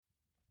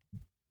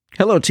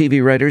Hello,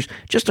 TV writers.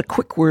 Just a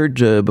quick word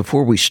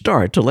before we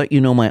start to let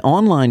you know my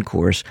online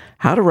course,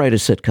 How to Write a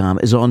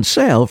Sitcom, is on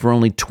sale for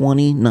only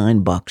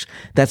 $29.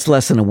 That's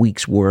less than a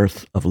week's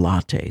worth of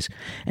lattes.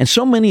 And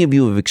so many of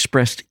you have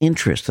expressed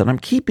interest that I'm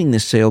keeping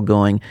this sale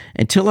going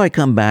until I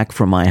come back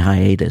from my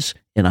hiatus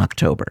in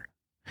October.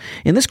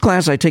 In this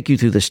class, I take you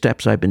through the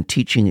steps I've been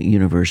teaching at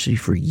university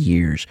for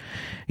years.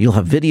 You'll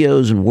have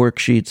videos and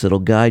worksheets that'll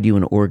guide you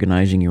in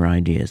organizing your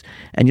ideas.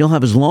 And you'll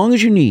have as long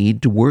as you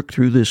need to work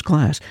through this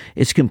class.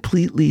 It's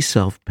completely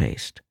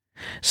self-paced.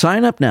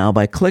 Sign up now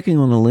by clicking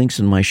on the links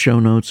in my show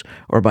notes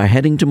or by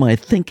heading to my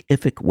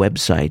Thinkific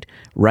website,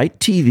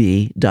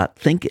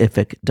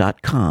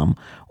 writetv.thinkific.com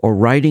or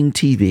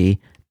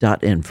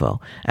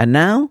writingtv.info. And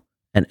now,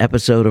 an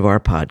episode of our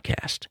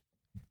podcast.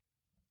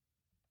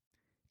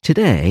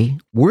 Today,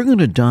 we're going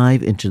to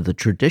dive into the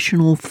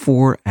traditional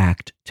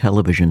 4-act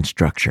television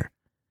structure.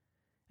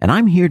 And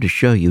I'm here to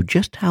show you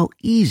just how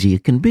easy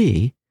it can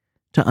be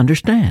to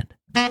understand.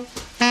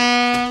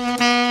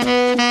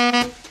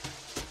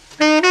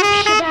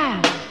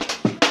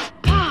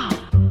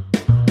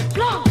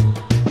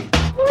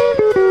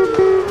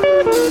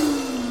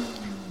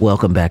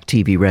 Welcome back,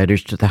 TV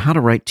writers, to the How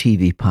to Write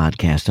TV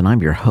podcast, and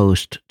I'm your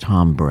host,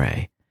 Tom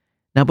Bray.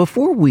 Now,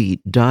 before we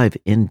dive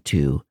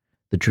into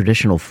the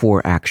traditional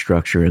 4-act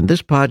structure in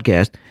this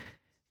podcast,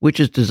 which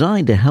is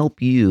designed to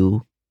help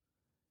you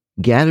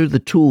gather the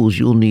tools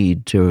you'll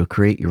need to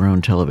create your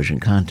own television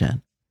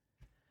content,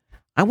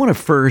 I want to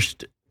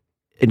first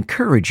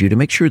encourage you to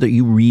make sure that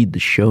you read the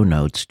show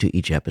notes to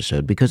each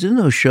episode, because in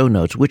those show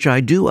notes, which I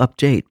do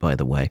update, by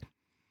the way,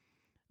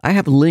 I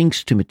have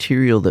links to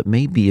material that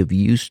may be of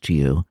use to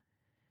you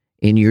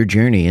in your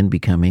journey in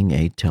becoming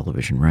a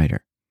television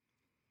writer.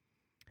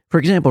 For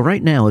example,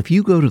 right now, if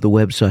you go to the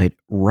website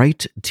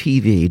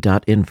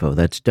writetv.info,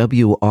 that's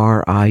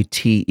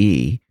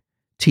WRITE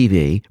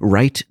TV,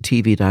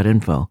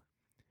 writetv.info,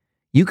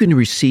 you can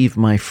receive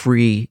my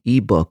free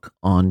ebook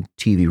on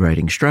TV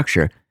writing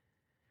structure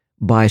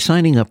by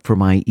signing up for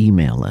my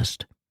email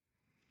list.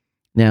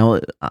 Now,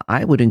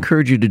 I would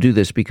encourage you to do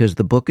this because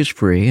the book is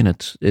free and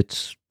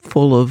it's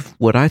full of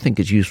what I think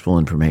is useful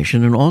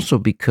information, and also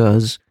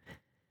because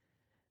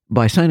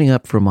by signing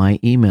up for my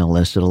email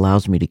list, it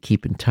allows me to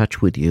keep in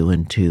touch with you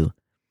and to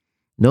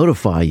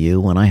notify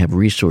you when I have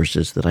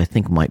resources that I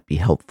think might be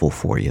helpful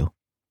for you.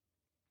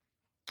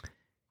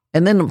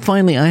 And then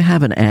finally, I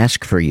have an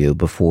ask for you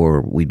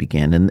before we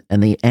begin.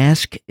 And the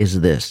ask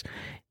is this,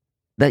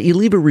 that you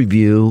leave a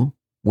review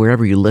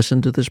wherever you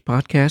listen to this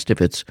podcast.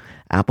 If it's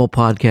Apple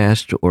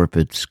Podcast or if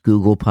it's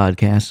Google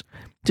Podcasts,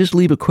 just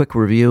leave a quick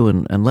review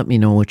and let me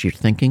know what you're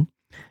thinking,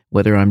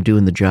 whether I'm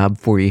doing the job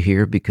for you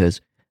here,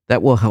 because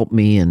that will help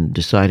me in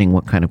deciding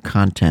what kind of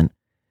content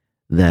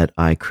that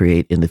I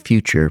create in the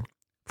future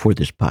for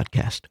this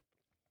podcast.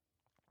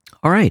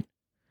 All right.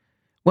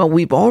 Well,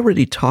 we've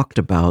already talked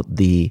about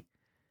the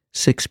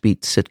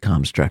 6-beat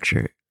sitcom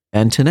structure,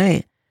 and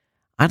today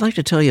I'd like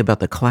to tell you about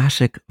the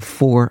classic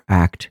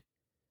 4-act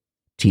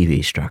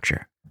TV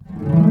structure.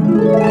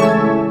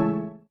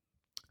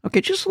 Okay,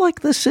 just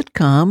like the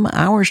sitcom,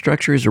 our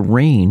structure is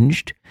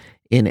arranged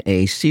in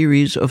a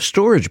series of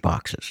storage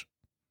boxes.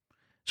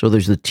 So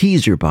there's the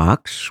teaser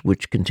box,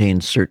 which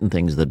contains certain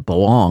things that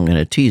belong in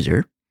a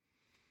teaser.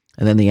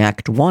 And then the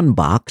Act 1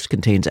 box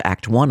contains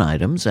Act 1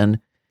 items.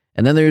 And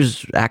then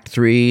there's Act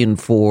 3 and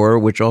 4,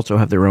 which also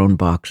have their own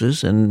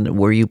boxes, and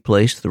where you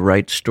place the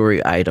right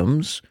story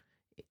items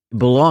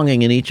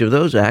belonging in each of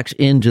those acts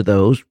into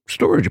those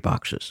storage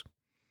boxes.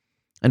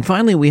 And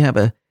finally, we have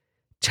a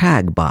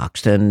tag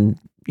box. And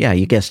yeah,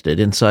 you guessed it,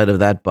 inside of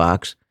that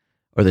box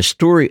are the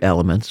story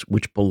elements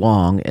which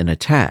belong in a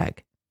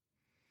tag.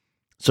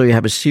 So you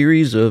have a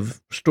series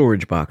of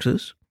storage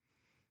boxes,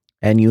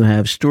 and you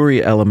have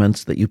story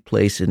elements that you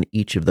place in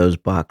each of those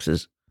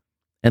boxes,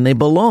 and they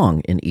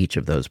belong in each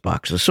of those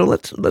boxes. So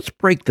let's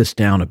break this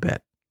down a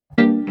bit.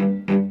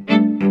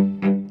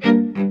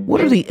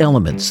 What are the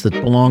elements that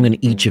belong in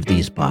each of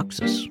these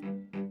boxes?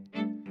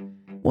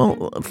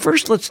 Well,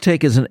 first let's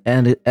take as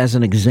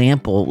an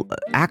example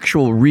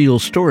actual real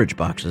storage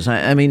boxes.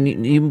 I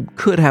mean, you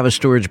could have a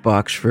storage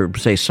box for,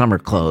 say, summer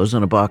clothes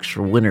and a box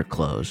for winter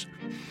clothes.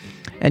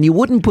 And you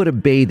wouldn't put a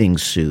bathing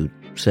suit,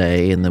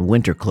 say, in the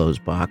winter clothes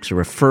box or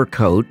a fur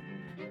coat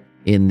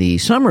in the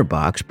summer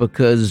box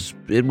because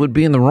it would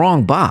be in the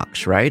wrong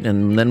box, right?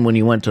 And then when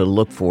you went to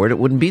look for it, it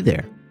wouldn't be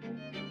there.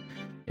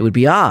 It would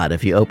be odd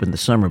if you opened the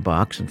summer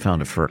box and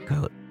found a fur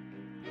coat.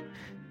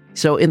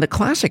 So in the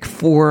classic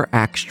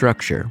 4-act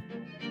structure,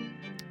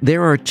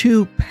 there are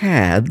 2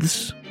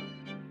 paths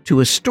to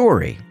a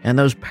story, and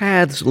those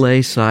paths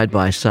lay side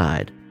by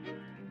side.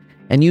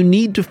 And you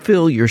need to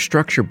fill your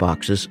structure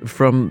boxes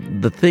from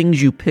the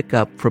things you pick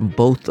up from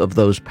both of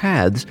those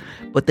paths,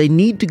 but they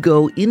need to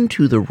go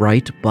into the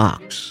right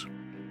box.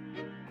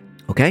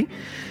 Okay?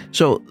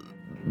 So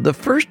the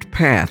first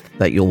path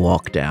that you'll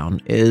walk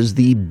down is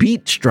the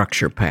beat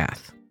structure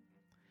path.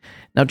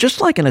 Now, just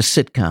like in a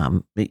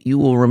sitcom, you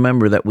will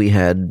remember that we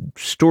had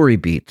story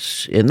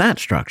beats in that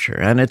structure,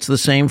 and it's the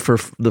same for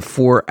the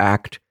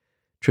 4-act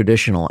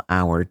traditional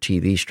hour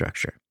TV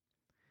structure.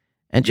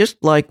 And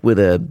just like with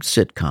a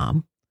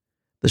sitcom,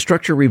 the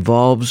structure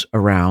revolves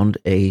around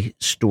a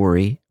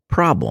story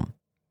problem.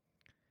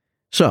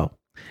 So,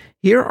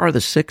 here are the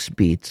 6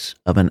 beats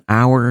of an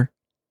hour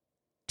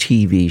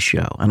TV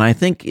show. And I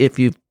think if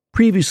you've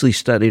previously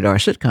studied our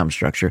sitcom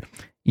structure,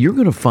 you're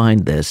going to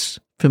find this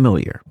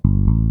familiar.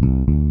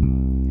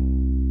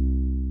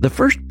 The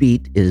first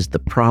beat is the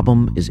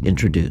problem is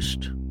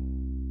introduced.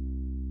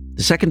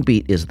 The second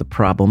beat is the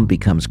problem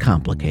becomes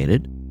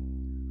complicated.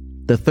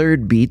 The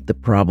third beat, the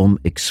problem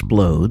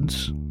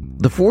explodes.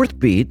 The fourth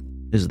beat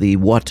is the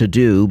what to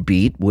do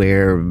beat,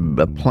 where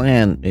a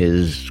plan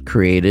is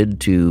created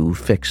to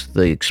fix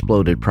the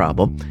exploded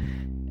problem.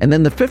 And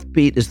then the fifth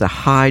beat is the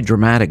high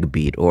dramatic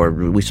beat, or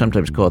we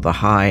sometimes call it the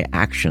high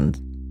action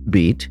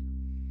beat.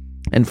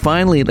 And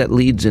finally, that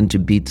leads into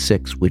beat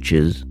 6, which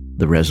is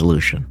the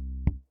resolution.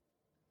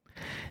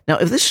 Now,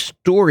 if this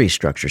story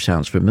structure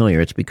sounds familiar,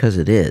 it's because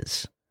it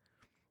is.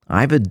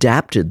 I've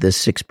adapted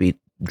this 6-beat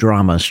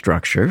drama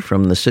structure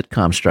from the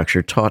sitcom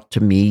structure taught to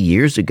me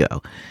years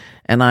ago.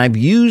 And I've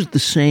used the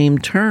same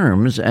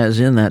terms as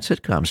in that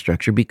sitcom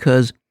structure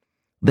because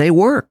they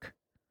work.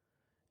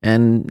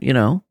 And,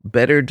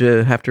 better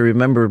to have to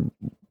remember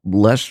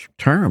less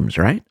terms,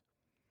 right?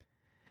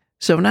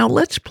 So now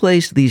let's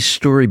place these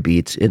story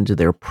beats into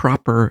their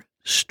proper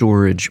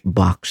storage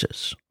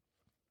boxes.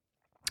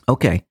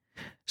 Okay,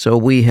 so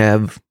we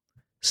have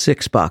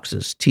 6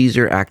 boxes: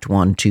 teaser, act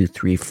 1, 2,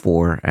 3,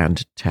 4,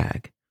 and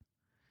tag.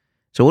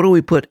 So what do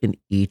we put in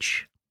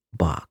each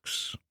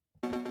box?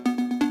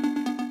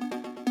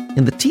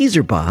 In the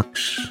teaser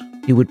box,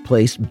 you would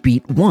place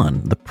beat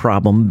 1, the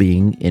problem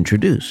being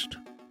introduced.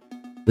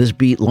 This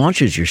beat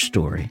launches your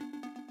story,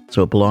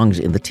 so it belongs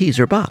in the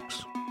teaser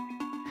box.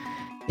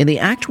 In the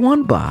act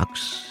 1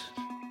 box,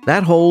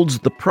 that holds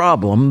the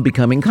problem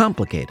becoming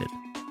complicated.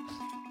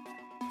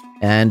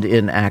 And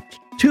in act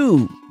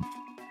 2,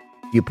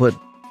 you put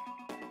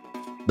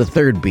the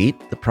third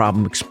beat, the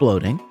problem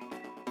exploding.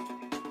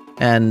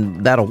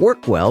 And that'll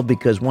work well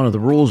because one of the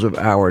rules of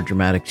our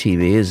dramatic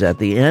TV is at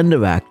the end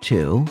of Act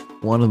 2,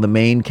 one of the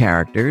main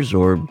characters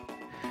or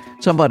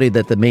somebody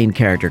that the main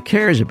character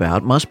cares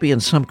about must be in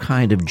some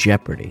kind of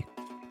jeopardy.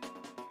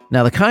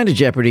 Now, the kind of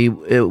jeopardy,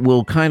 it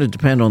will kind of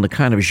depend on the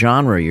kind of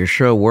genre your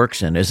show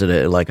works in. Is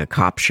it like a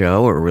cop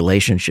show or a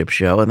relationship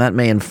show? And that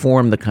may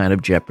inform the kind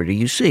of jeopardy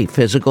you see,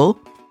 physical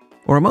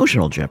or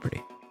emotional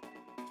jeopardy.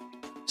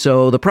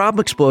 So the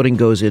problem exploding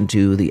goes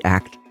into the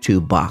Act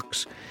 2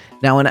 box.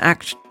 Now, in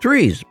Act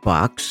 3's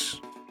box,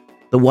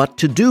 the what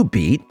to do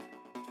beat,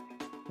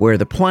 where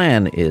the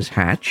plan is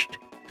hatched,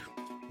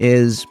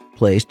 is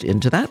placed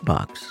into that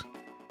box.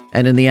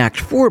 And in the Act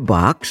 4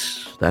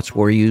 box, that's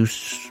where you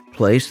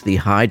place the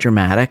high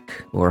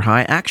dramatic or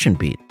high action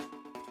beat.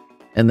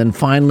 And then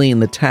finally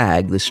in the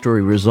tag, the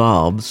story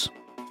resolves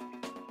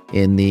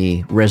in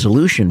the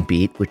resolution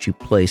beat, which you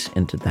place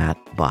into that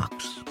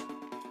box.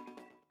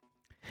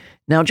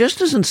 Now, just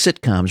as in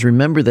sitcoms,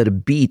 remember that a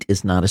beat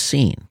is not a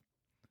scene.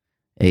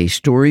 A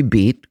story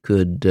beat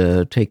could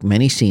take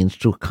many scenes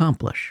to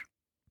accomplish.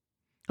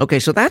 Okay,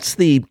 so that's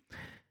the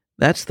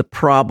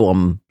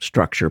problem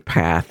structure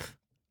path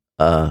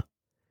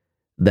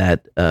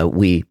that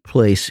we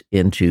place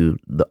into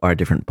our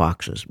different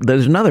boxes.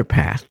 There's another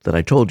path that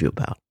I told you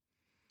about.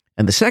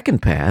 And the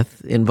second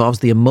path involves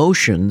the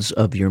emotions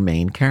of your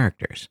main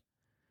characters.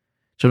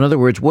 So in other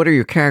words, what are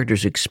your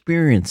characters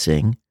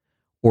experiencing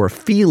or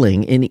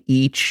feeling in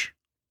each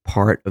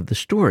part of the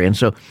story? And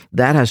so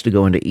that has to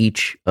go into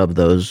each of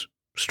those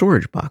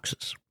storage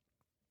boxes.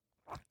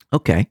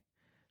 Okay,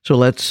 so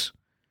let's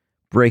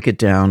break it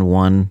down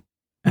one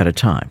at a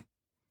time.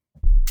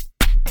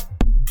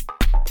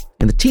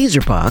 In the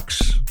teaser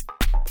box,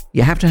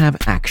 you have to have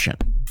action.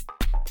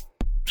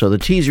 So the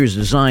teaser is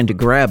designed to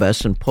grab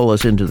us and pull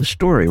us into the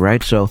story,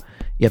 right? So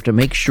you have to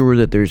make sure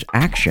that there's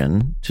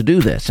action to do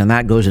this, and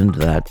that goes into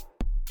that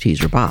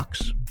teaser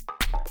box.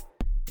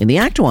 In the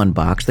Act 1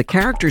 box, the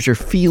characters are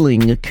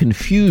feeling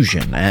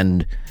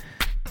confusion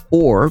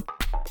or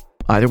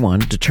either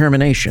one,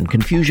 determination,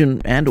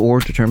 confusion and or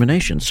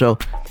determination. So,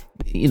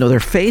 they're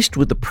faced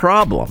with the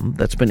problem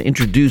that's been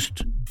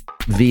introduced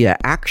via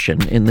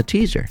action in the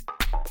teaser,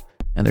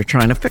 and they're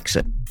trying to fix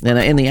it. And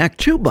in the Act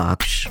 2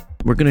 box,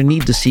 we're going to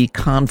need to see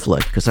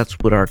conflict because that's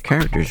what our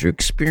characters are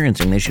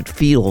experiencing. They should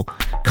feel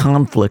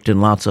conflict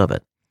and lots of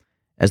it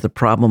as the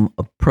problem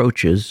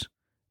approaches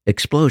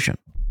explosion.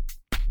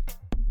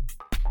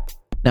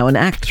 Now, in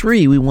Act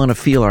 3, we want to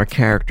feel our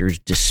characters'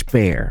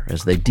 despair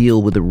as they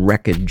deal with the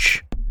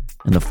wreckage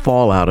and the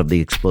fallout of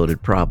the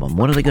exploded problem.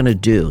 What are they going to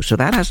do? So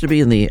that has to be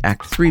in the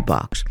Act 3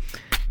 box.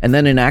 And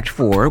then in Act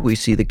 4, we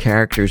see the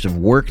characters have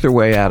worked their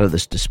way out of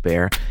this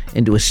despair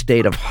into a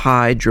state of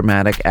high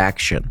dramatic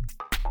action,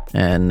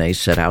 and they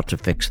set out to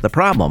fix the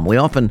problem. We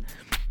often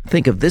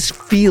think of this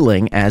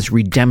feeling as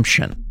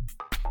redemption,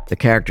 the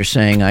character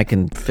saying, I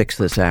can fix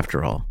this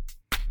after all.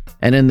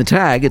 And in the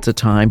tag, it's a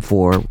time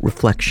for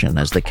reflection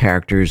as the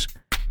characters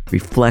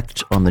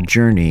reflect on the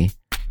journey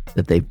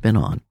that they've been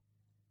on.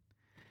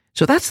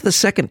 So that's the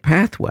second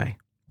pathway.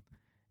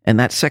 And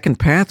that second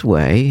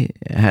pathway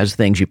has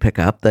things you pick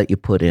up that you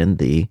put in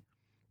the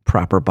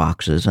proper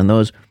boxes. And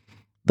those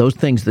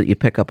things that you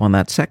pick up on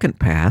that second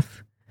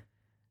path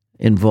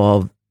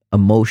involve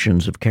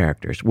emotions of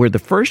characters. Where the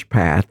first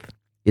path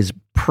is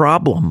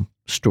problem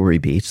story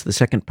beats, the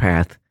second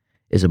path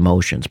is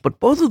emotions. But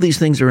both of these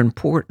things are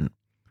important.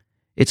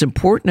 It's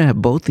important to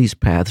have both these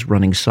paths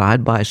running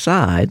side by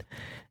side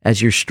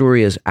as your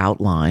story is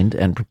outlined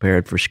and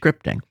prepared for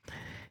scripting.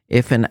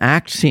 If an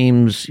act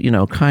seems,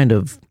 kind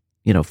of,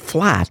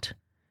 flat,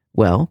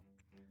 well,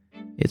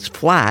 it's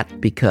flat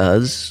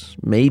because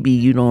maybe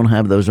you don't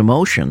have those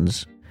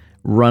emotions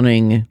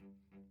running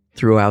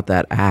throughout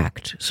that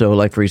act. So,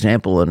 like, for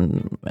example,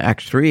 in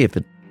Act 3, if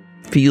it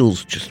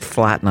feels just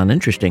flat and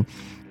uninteresting,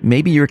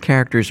 maybe your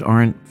characters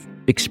aren't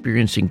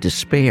experiencing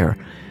despair.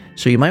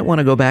 So you might want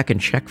to go back and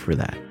check for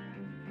that.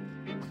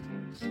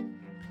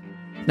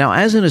 Now,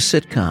 as in a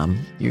sitcom,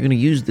 you're going to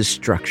use this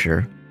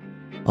structure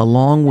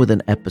along with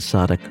an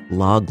episodic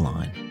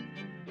logline.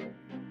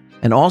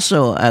 And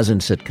also, as in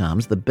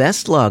sitcoms, the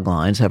best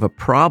loglines have a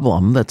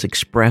problem that's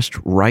expressed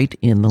right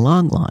in the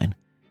logline,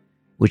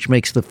 which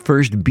makes the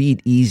first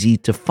beat easy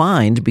to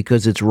find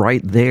because it's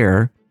right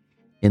there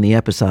in the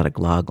episodic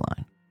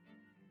logline.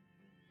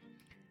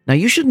 Now,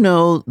 you should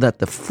know that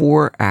the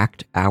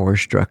 4-act hour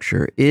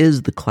structure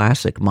is the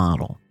classic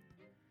model.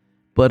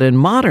 But in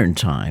modern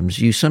times,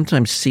 you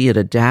sometimes see it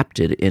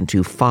adapted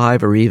into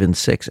 5 or even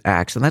 6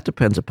 acts, and that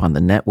depends upon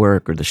the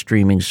network or the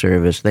streaming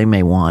service. They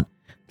may want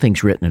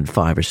things written in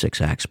 5 or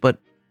 6 acts. But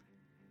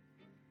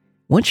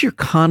once you're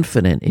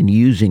confident in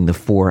using the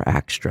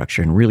 4-act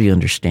structure and really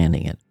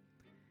understanding it,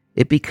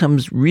 it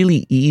becomes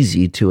really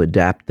easy to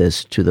adapt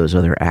this to those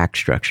other act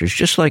structures,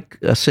 just like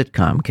a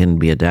sitcom can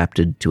be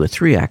adapted to a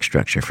 3-act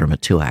structure from a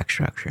 2-act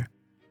structure.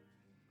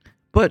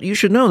 But you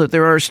should know that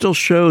there are still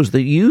shows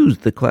that use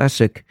the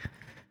classic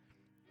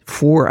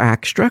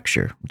 4-act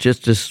structure,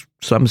 just as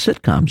some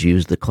sitcoms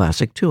use the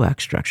classic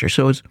 2-act structure.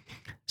 So it's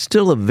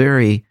still a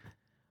very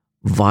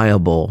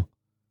viable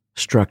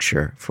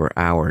structure for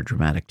our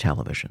dramatic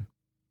television.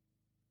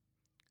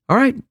 All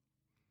right,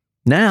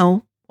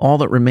 now all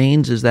that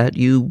remains is that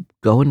you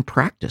go and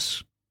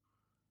practice.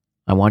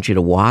 I want you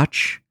to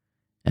watch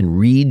and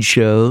read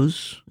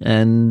shows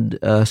and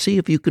see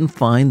if you can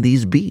find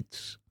these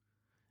beats.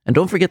 And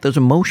don't forget those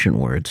emotion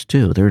words,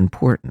 too. They're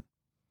important.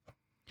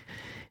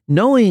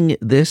 Knowing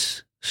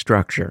this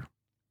structure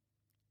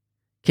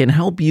can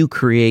help you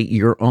create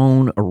your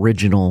own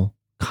original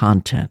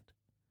content.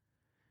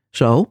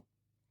 So,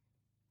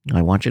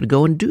 I want you to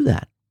go and do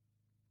that.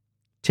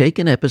 Take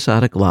an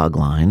episodic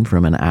logline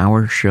from an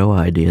hour show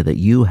idea that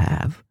you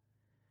have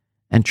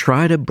and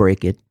try to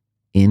break it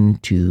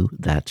into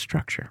that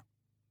structure.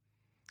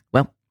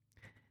 Well,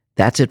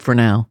 that's it for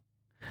now.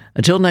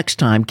 Until next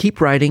time,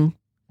 keep writing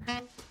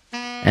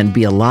and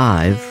be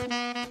alive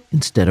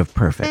instead of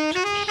perfect.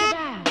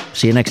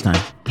 See you next time.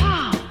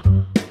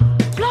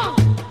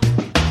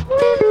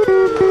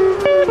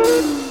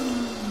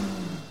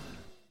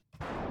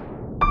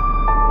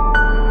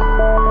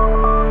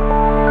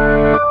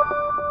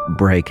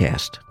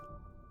 Braycast.